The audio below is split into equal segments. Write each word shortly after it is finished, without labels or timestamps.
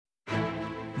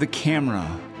The camera,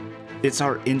 it's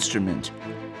our instrument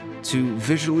to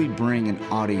visually bring an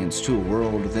audience to a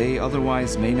world they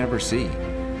otherwise may never see.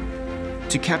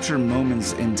 To capture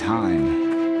moments in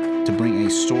time, to bring a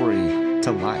story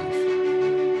to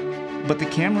life. But the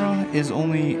camera is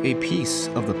only a piece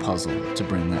of the puzzle to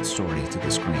bring that story to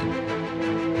the screen.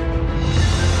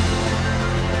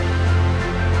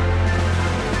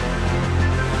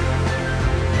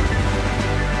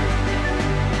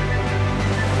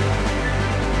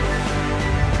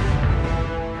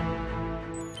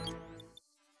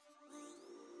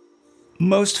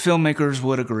 Most filmmakers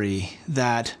would agree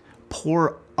that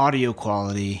poor audio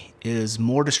quality is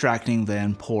more distracting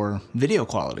than poor video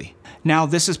quality. Now,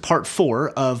 this is part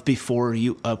 4 of Before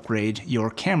You Upgrade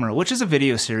Your Camera, which is a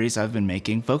video series I've been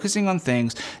making focusing on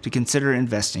things to consider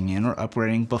investing in or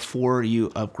upgrading before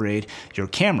you upgrade your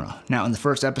camera. Now, in the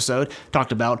first episode, I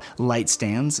talked about light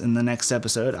stands. In the next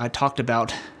episode, I talked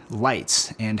about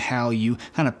lights and how you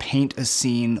kind of paint a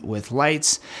scene with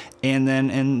lights. And then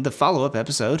in the follow-up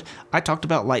episode, I talked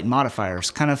about light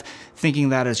modifiers, kind of thinking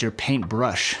that as your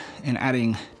paintbrush and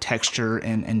adding texture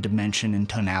and dimension and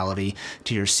tonality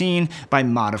to your scene by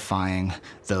modifying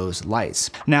those lights.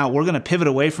 Now we're going to pivot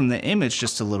away from the image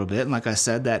just a little bit. And like I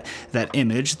said, that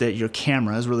image, that your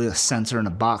camera is really a sensor in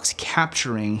a box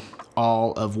capturing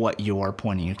all of what you're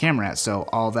pointing your camera at. So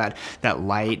all that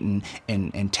light and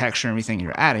texture and everything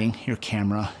you're adding, your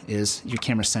camera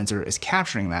sensor is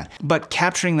capturing that. But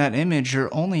capturing that image,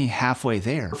 you're only halfway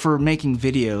there. For making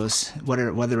videos,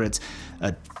 whether it's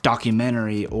a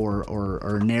documentary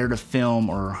or narrative film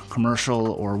or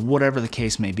commercial or whatever the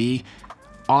case may be,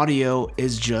 audio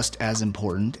is just as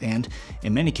important, and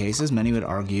in many cases, many would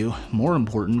argue, more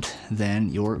important than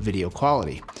your video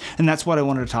quality. And that's what I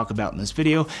wanted to talk about in this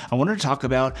video. I wanted to talk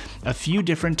about a few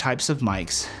different types of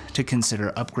mics to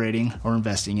consider upgrading or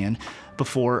investing in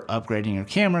before upgrading your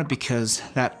camera, because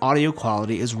that audio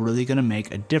quality is really going to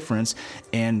make a difference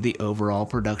in the overall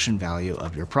production value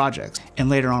of your projects. And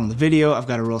later on in the video, I've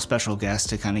got a real special guest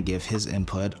to kind of give his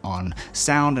input on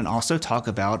sound and also talk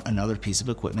about another piece of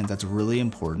equipment that's really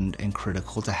important and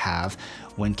critical to have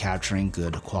when capturing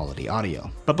good quality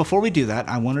audio. But before we do that,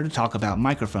 I wanted to talk about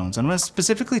microphones. I'm going to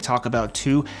specifically talk about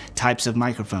 2 types of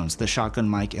microphones, the shotgun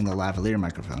mic and the lavalier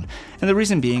microphone. And the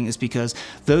reason being is because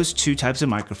those 2 types of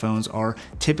microphones are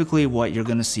typically what you're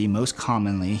going to see most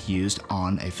commonly used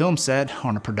on a film set,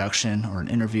 on a production, or an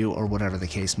interview, or whatever the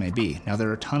case may be. Now, there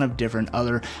are a ton of different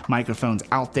other microphones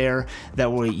out there that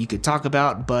you could talk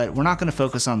about, but we're not going to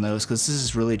focus on those because this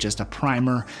is really just a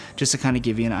primer, just to kind of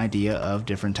give you an idea of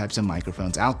different types of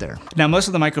microphones out there. Now, most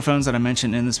of the microphones that I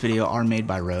mentioned in this video are made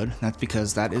by Rode. That's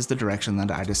because that is the direction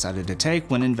that I decided to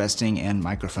take when investing in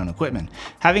microphone equipment.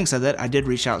 Having said that, I did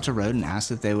reach out to Rode and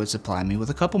ask if they would supply me with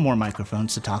a couple more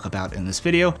microphones to talk about in this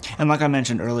video. And like I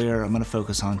mentioned earlier, I'm going to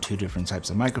focus on 2 different types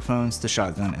of microphones, the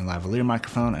shotgun and lavalier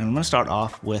microphone, and I'm going to start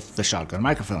off with the shotgun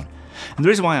microphone. And the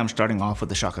reason why I'm starting off with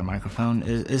the shotgun microphone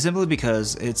is simply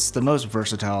because it's the most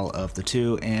versatile of the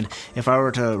 2, and if I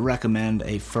were to recommend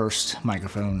a first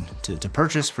microphone to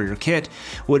purchase for your kit,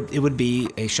 it would be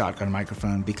a shotgun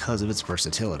microphone because of its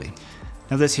versatility.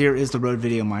 Now this here is the Rode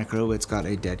Video Micro. It's got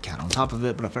a dead cat on top of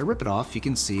it, but if I rip it off, you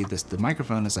can see the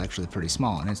microphone is actually pretty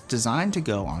small, and it's designed to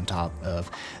go on top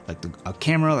of like a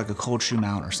camera, like a cold shoe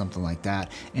mount or something like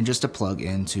that, and just to plug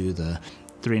into the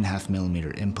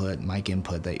 3.5mm mic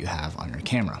input that you have on your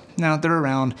camera. Now they're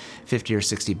around 50 or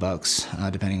 60 bucks,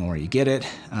 depending on where you get it,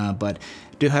 but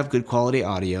do have good quality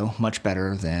audio, much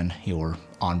better than your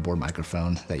onboard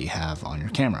microphone that you have on your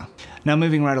camera. Now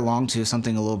moving right along to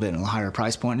something a little bit in a higher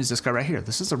price point is this guy right here.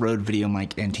 This is a Rode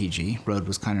VideoMic NTG. Rode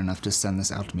was kind enough to send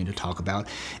this out to me to talk about.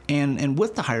 And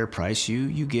with the higher price,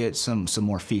 you get some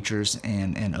more features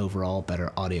and overall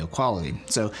better audio quality.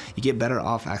 So you get better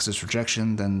off-axis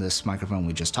rejection than this microphone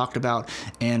we just talked about.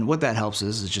 And what that helps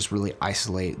is just really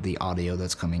isolate the audio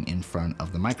that's coming in front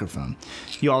of the microphone.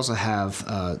 You also have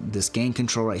this gain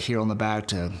control right here on the back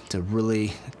to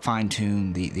really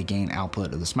fine-tune the gain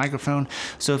output of this microphone.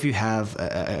 So if you have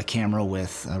a camera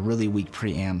with really weak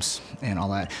preamps and all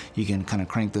that, you can kind of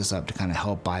crank this up to kind of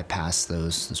help bypass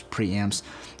those preamps.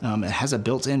 It has a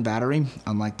built-in battery,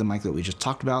 unlike the mic that we just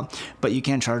talked about, but you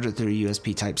can charge it through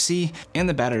USB Type-C, and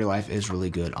the battery life is really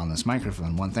good on this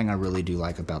microphone. One thing I really do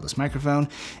like about this microphone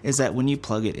is that when you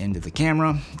plug it into the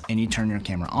camera and you turn your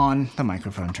camera on, the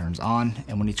microphone turns on,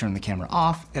 and when you turn the camera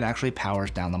off, it actually powers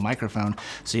powers down the microphone,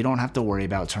 so you don't have to worry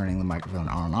about turning the microphone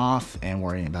on and off and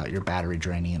worrying about your battery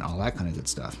draining and all that kind of good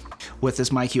stuff. With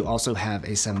this mic, you also have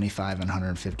a 75 and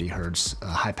 150 hertz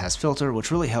high pass filter,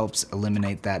 which really helps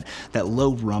eliminate that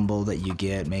low rumble that you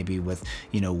get maybe with,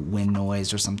 you know, wind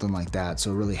noise or something like that.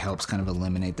 So it really helps kind of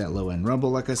eliminate that low end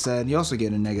rumble. Like I said, you also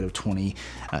get a negative 20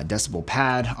 decibel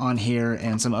pad on here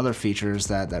and some other features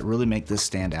that really make this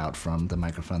stand out from the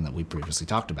microphone that we previously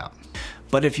talked about.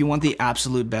 But if you want the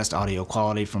absolute best audio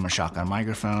quality from a shotgun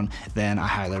microphone, then I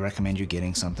highly recommend you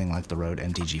getting something like the Rode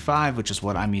NTG5, which is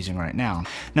what I'm using right now.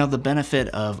 Now, the benefit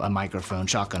of a microphone,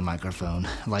 shotgun microphone,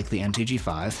 like the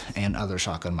NTG5 and other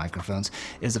shotgun microphones,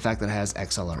 is the fact that it has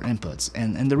XLR inputs.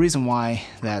 And the reason why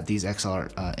that these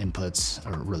XLR inputs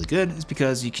are really good is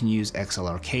because you can use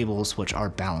XLR cables, which are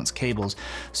balanced cables.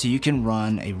 So you can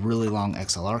run a really long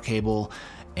XLR cable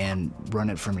and run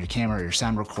it from your camera or your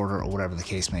sound recorder or whatever the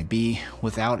case may be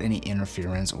without any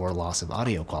interference or loss of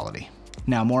audio quality.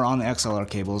 Now, more on the XLR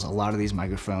cables, a lot of these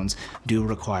microphones do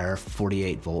require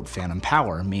 48 volt phantom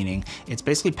power, meaning it's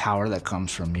basically power that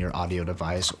comes from your audio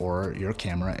device or your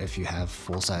camera if you have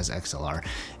full-size XLR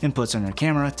inputs on your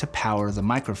camera to power the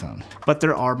microphone. But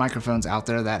there are microphones out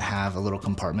there that have a little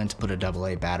compartment to put a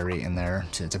AA battery in there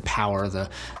to power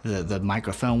the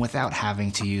microphone without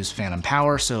having to use phantom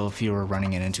power. So if you were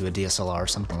running it into a DSLR or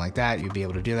something like that, you'd be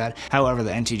able to do that. However,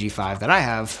 the NTG5 that I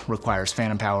have requires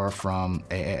phantom power from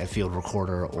a field recorder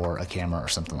or a camera or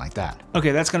something like that.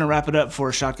 Okay, that's gonna wrap it up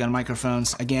for shotgun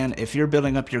microphones. Again, if you're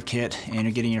building up your kit and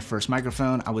you're getting your first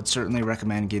microphone, I would certainly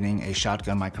recommend getting a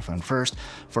shotgun microphone first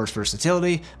for its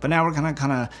versatility. But now we're gonna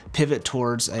kind of pivot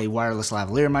towards a wireless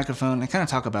lavalier microphone and kind of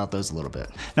talk about those a little bit.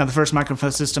 Now, the first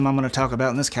microphone system I'm gonna talk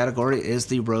about in this category is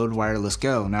the Rode Wireless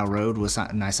Go. Now, Rode was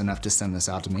nice enough to send this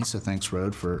out to me, so thanks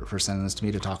Rode for sending this to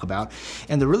me to talk about.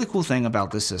 And the really cool thing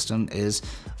about this system is,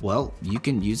 well, you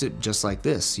can use it just like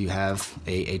this. You have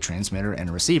a transmitter and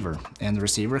a receiver, and the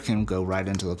receiver can go right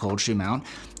into the cold shoe mount,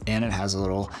 and it has a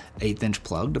little 1/8 inch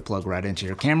plug to plug right into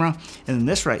your camera. And then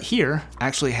this right here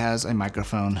actually has a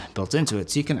microphone built into it,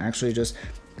 so you can actually just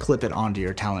clip it onto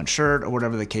your talent shirt or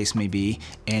whatever the case may be,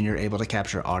 and you're able to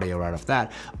capture audio right off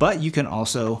that. But you can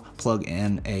also plug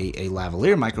in a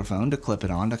lavalier microphone to clip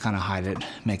it on to kind of hide it,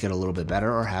 make it a little bit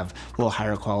better, or have a little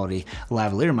higher quality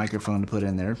lavalier microphone to put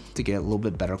in there to get a little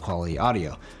bit better quality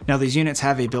audio. Now, these units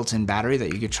have a built-in battery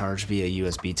that you could charge via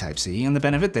USB Type-C, and the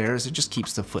benefit there is it just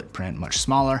keeps the footprint much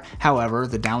smaller. However,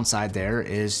 the downside there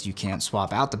is you can't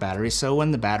swap out the battery, so when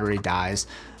the battery dies,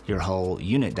 your whole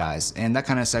unit dies. And that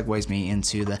kind of segues me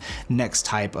into the next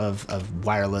type of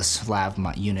wireless lav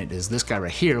unit is this guy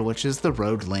right here, which is the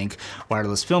Rode Link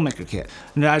Wireless Filmmaker Kit.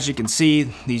 Now, as you can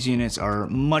see, these units are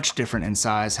much different in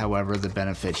size. However, the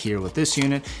benefit here with this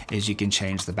unit is you can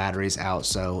change the batteries out.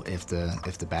 So if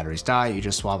the batteries die, you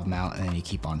just swap them out and then you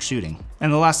keep on shooting.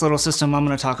 And the last little system I'm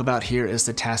going to talk about here is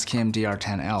the Tascam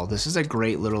DR10L. This is a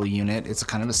great little unit. It's a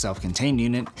kind of a self-contained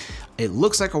unit. It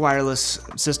looks like a wireless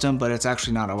system, but it's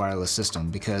actually not a wireless system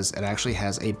because it actually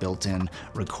has a built-in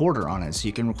recorder on it. So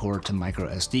you can record to micro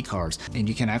SD cards, and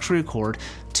you can actually record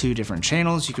 2 different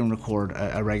channels. You can record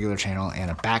a regular channel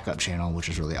and a backup channel, which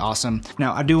is really awesome.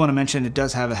 Now, I do want to mention it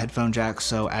does have a headphone jack.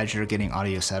 So as you're getting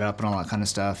audio set up and all that kind of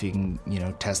stuff, you can,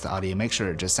 test the audio, make sure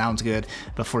it just sounds good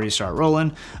before you start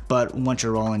rolling. But once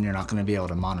you're rolling, you're not going to be able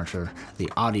to monitor the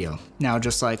audio. Now,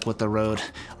 just like with the Rode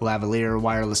Lavalier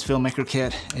Wireless Filmmaker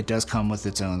Kit, it does come with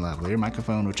its own lavalier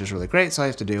microphone, which is really great. So all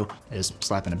you have to do is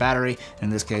slap in a battery, in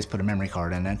this case, put a memory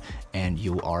card in it, and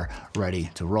you are ready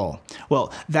to roll.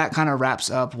 Well, that kind of wraps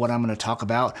up what I'm going to talk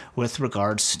about with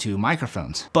regards to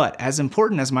microphones. But as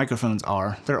important as microphones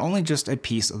are, they're only just a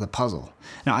piece of the puzzle.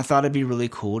 Now, I thought it'd be really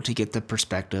cool to get the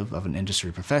perspective of an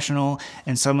industry professional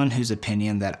and someone whose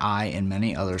opinion that I and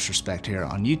many others respect here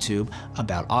on YouTube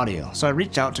about audio. So I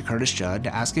reached out to Judd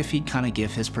to ask if he'd kind of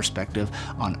give his perspective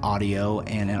on audio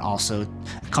and also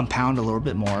compound a little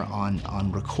bit more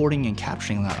on recording and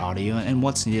capturing that audio and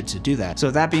what's needed to do that. So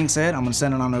with that being said, I'm going to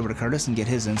send it on over to Curtis and get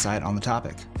his insight on the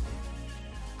topic.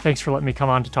 Thanks for letting me come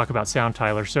on to talk about sound,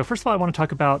 Tyler. So first of all, I want to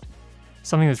talk about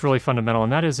something that's really fundamental,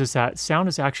 and that is that sound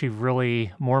is actually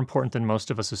really more important than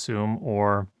most of us assume,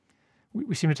 or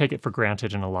we seem to take it for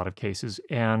granted in a lot of cases.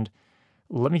 And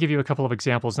let me give you a couple of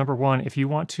examples. Number one, if you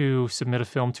want to submit a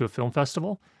film to a film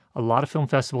festival, a lot of film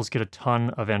festivals get a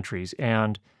ton of entries.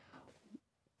 And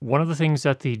one of the things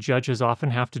that the judges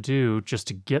often have to do just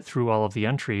to get through all of the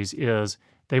entries is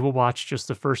they will watch just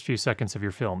the first few seconds of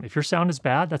your film. If your sound is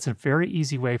bad, that's a very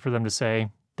easy way for them to say,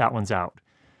 that one's out.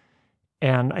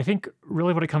 And I think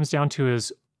really what it comes down to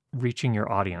is reaching your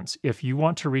audience. If you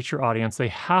want to reach your audience, they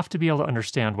have to be able to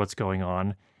understand what's going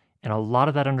on. And a lot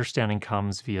of that understanding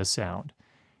comes via sound.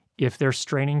 If they're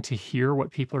straining to hear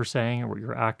what people are saying or what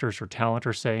your actors or talent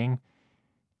are saying,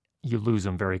 you lose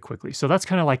them very quickly. So that's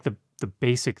kind of like the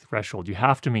basic threshold. You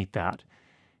have to meet that.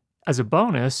 As a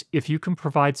bonus, if you can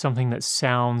provide something that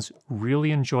sounds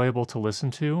really enjoyable to listen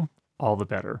to, all the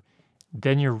better.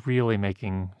 Then you're really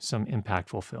making some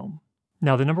impactful film.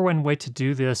 Now, the number one way to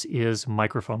do this is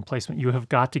microphone placement. You have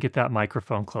got to get that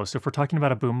microphone close. So if we're talking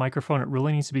about a boom microphone, it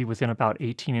really needs to be within about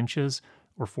 18 inches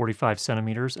or 45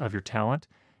 centimeters of your talent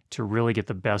to really get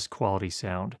the best quality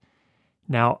sound.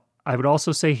 Now, I would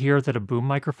also say here that a boom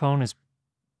microphone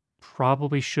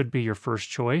probably should be your first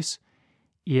choice.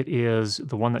 It is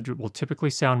the one that will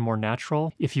typically sound more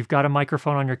natural. If you've got a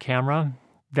microphone on your camera,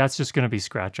 that's just going to be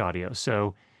scratch audio.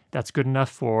 So that's good enough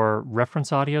for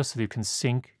reference audio so that you can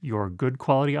sync your good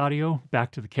quality audio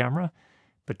back to the camera,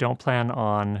 but don't plan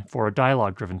on, for a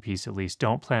dialogue-driven piece at least,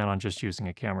 don't plan on just using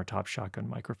a camera top shotgun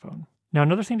microphone. Now,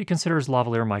 another thing to consider is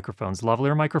lavalier microphones.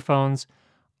 Lavalier microphones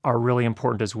are really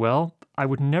important as well. I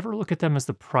would never look at them as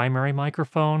the primary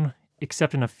microphone,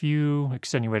 except in a few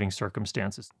extenuating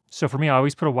circumstances. So for me, I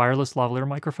always put a wireless lavalier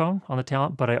microphone on the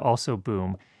talent, but I also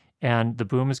boom. And the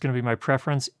boom is going to be my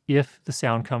preference if the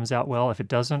sound comes out well. If it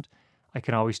doesn't, I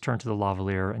can always turn to the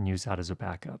lavalier and use that as a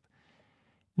backup.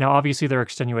 Now, obviously, there are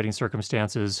extenuating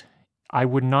circumstances. I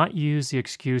would not use the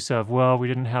excuse of, well, we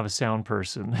didn't have a sound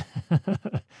person.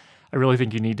 I really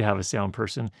think you need to have a sound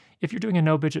person. If you're doing a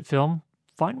no-budget film,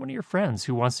 find one of your friends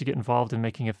who wants to get involved in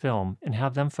making a film and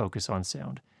have them focus on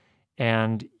sound.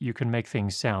 And you can make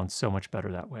things sound so much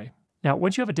better that way. Now,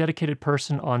 once you have a dedicated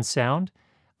person on sound,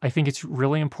 I think it's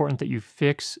really important that you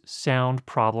fix sound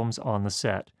problems on the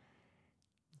set.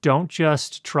 Don't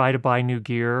just try to buy new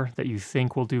gear that you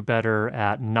think will do better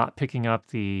at not picking up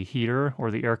the heater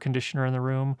or the air conditioner in the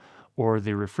room or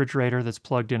the refrigerator that's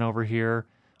plugged in over here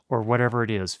or whatever it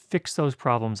is. Fix those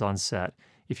problems on set.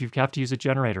 If you have to use a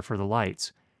generator for the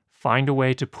lights, find a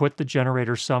way to put the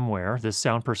generator somewhere. This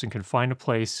sound person can find a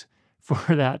place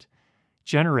for that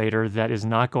generator that is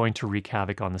not going to wreak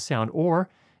havoc on the sound, or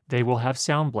they will have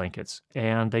sound blankets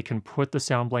and they can put the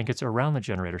sound blankets around the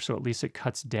generator so at least it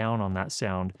cuts down on that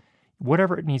sound.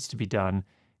 Whatever it needs to be done,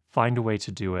 find a way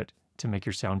to do it to make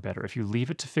your sound better. If you leave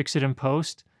it to fix it in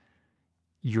post,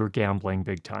 you're gambling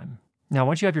big time. Now,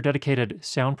 once you have your dedicated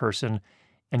sound person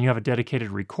and you have a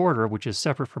dedicated recorder, which is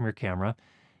separate from your camera,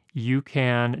 you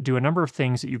can do a number of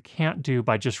things that you can't do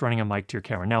by just running a mic to your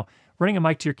camera. Now, running a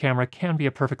mic to your camera can be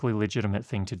a perfectly legitimate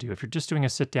thing to do. If you're just doing a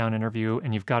sit-down interview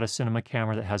and you've got a cinema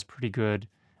camera that has pretty good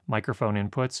microphone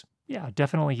inputs, yeah,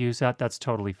 definitely use that. That's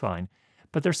totally fine.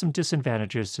 But there's some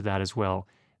disadvantages to that as well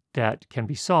that can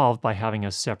be solved by having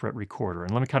a separate recorder.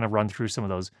 And let me kind of run through some of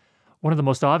those. One of the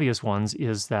most obvious ones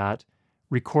is that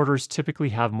recorders typically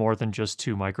have more than just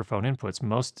two microphone inputs.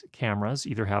 Most cameras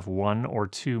either have one or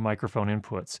two microphone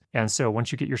inputs. And so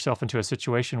once you get yourself into a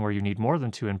situation where you need more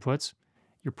than two inputs,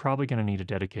 you're probably going to need a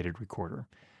dedicated recorder.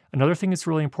 Another thing that's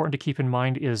really important to keep in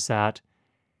mind is that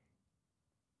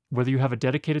whether you have a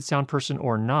dedicated sound person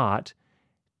or not,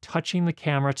 touching the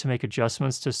camera to make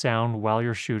adjustments to sound while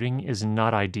you're shooting is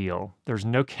not ideal. There's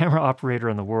no camera operator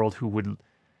in the world who would,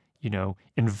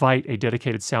 invite a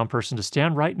dedicated sound person to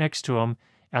stand right next to them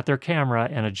at their camera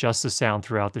and adjust the sound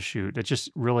throughout the shoot. It just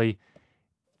really,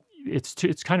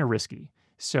 it's kind of risky.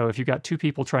 So if you've got two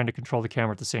people trying to control the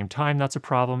camera at the same time, that's a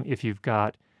problem. If you've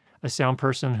got a sound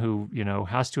person who,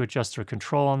 has to adjust their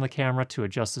control on the camera to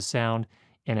adjust the sound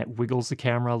and it wiggles the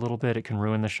camera a little bit, it can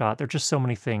ruin the shot. There are just so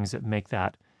many things that make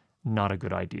that not a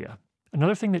good idea.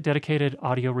 Another thing that dedicated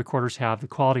audio recorders have, the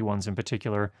quality ones in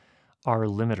particular, are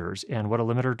limiters. And what a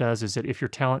limiter does is that if your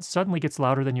talent suddenly gets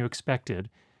louder than you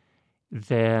expected,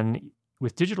 then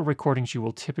with digital recordings, you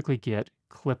will typically get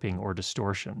clipping or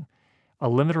distortion. A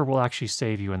limiter will actually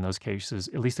save you in those cases,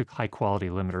 at least a high-quality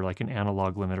limiter, like an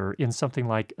analog limiter, in something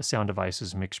like a Sound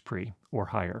Devices Mix Pre or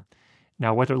higher.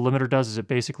 Now, what a limiter does is it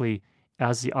basically,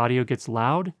 as the audio gets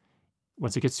loud,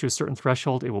 once it gets to a certain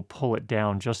threshold, it will pull it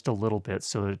down just a little bit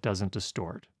so that it doesn't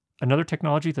distort. Another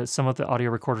technology that some of the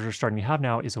audio recorders are starting to have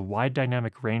now is a wide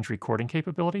dynamic range recording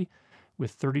capability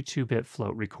with 32-bit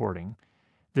float recording.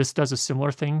 This does a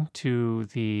similar thing to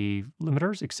the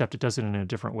limiters, except it does it in a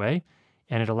different way.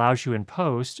 And it allows you in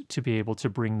post to be able to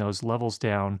bring those levels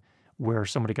down where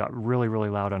somebody got really, really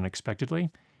loud unexpectedly.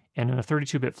 And in a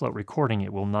 32-bit float recording,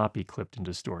 it will not be clipped and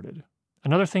distorted.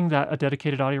 Another thing that a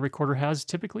dedicated audio recorder has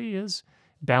typically is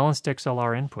balanced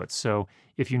XLR inputs. So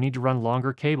if you need to run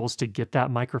longer cables to get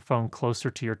that microphone closer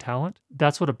to your talent,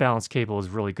 that's what a balanced cable is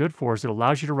really good for, is it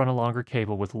allows you to run a longer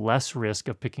cable with less risk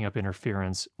of picking up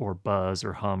interference or buzz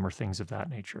or hum or things of that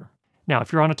nature. Now,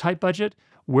 if you're on a tight budget,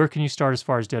 where can you start as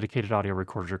far as dedicated audio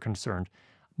recorders are concerned?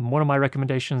 One of my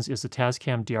recommendations is the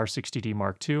Tascam DR60D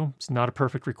Mark II. It's not a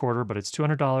perfect recorder, but it's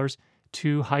 $200,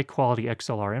 2 high-quality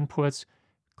XLR inputs,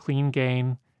 clean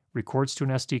gain, records to an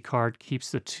SD card,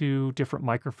 keeps the 2 different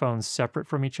microphones separate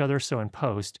from each other, so in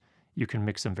post, you can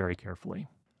mix them very carefully.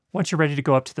 Once you're ready to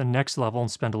go up to the next level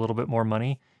and spend a little bit more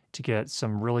money to get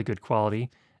some really good quality,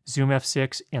 Zoom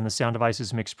F6 and the Sound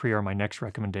Devices Mix Pre are my next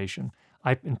recommendation.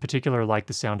 I, in particular, like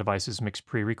the Sound Devices Mix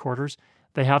Pre recorders.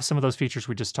 They have some of those features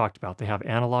we just talked about. They have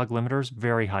analog limiters,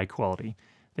 very high quality.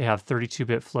 They have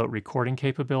 32-bit float recording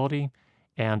capability,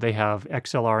 and they have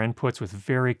XLR inputs with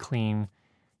very clean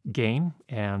gain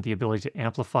and the ability to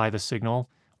amplify the signal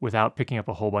without picking up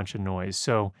a whole bunch of noise.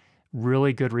 So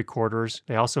really good recorders.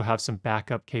 They also have some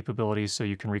backup capabilities, so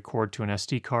you can record to an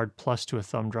SD card plus to a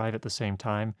thumb drive at the same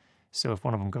time. So if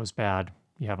one of them goes bad,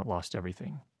 you haven't lost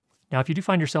everything. Now, if you do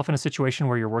find yourself in a situation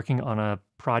where you're working on a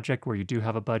project where you do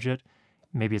have a budget,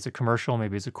 maybe it's a commercial,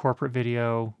 maybe it's a corporate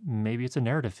video, maybe it's a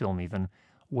narrative film even,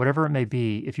 whatever it may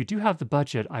be, if you do have the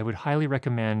budget, I would highly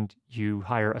recommend you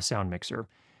hire a sound mixer.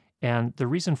 And the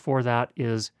reason for that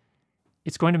is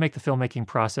it's going to make the filmmaking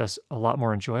process a lot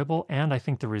more enjoyable, and I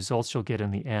think the results you'll get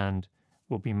in the end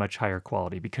will be much higher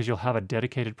quality because you'll have a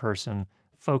dedicated person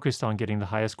focused on getting the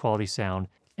highest quality sound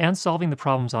and solving the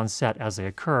problems on set as they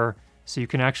occur, so you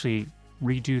can actually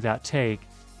redo that take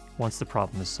once the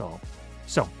problem is solved.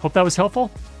 So, hope that was helpful.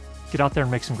 Get out there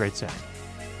and make some great sound.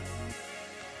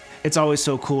 It's always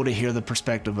so cool to hear the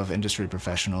perspective of industry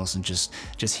professionals and just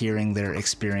hearing their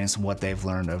experience and what they've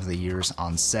learned over the years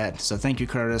on set. So thank you,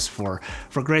 Curtis, for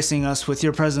gracing us with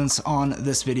your presence on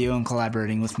this video and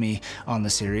collaborating with me on the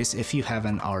series. If you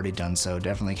haven't already done so,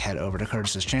 definitely head over to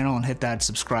Curtis's channel and hit that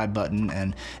subscribe button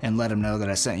and let him know that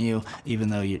I sent you, even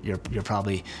though you're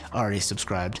probably already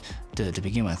subscribed to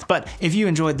begin with. But if you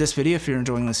enjoyed this video, if you're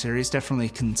enjoying the series, definitely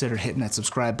consider hitting that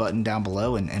subscribe button down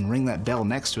below and ring that bell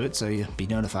next to it so you'll be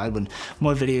notified when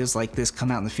more videos like this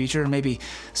come out in the future. Maybe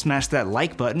smash that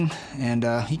like button, and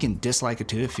you can dislike it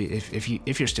too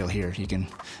if you're still here. You can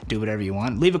do whatever you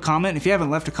want. Leave a comment. If you haven't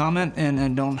left a comment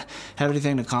and don't have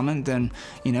anything to comment, then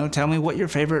tell me what your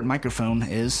favorite microphone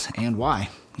is and why.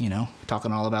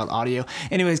 Talking all about audio.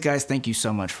 Anyways, guys, thank you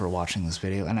so much for watching this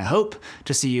video, and I hope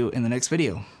to see you in the next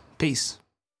video. Peace.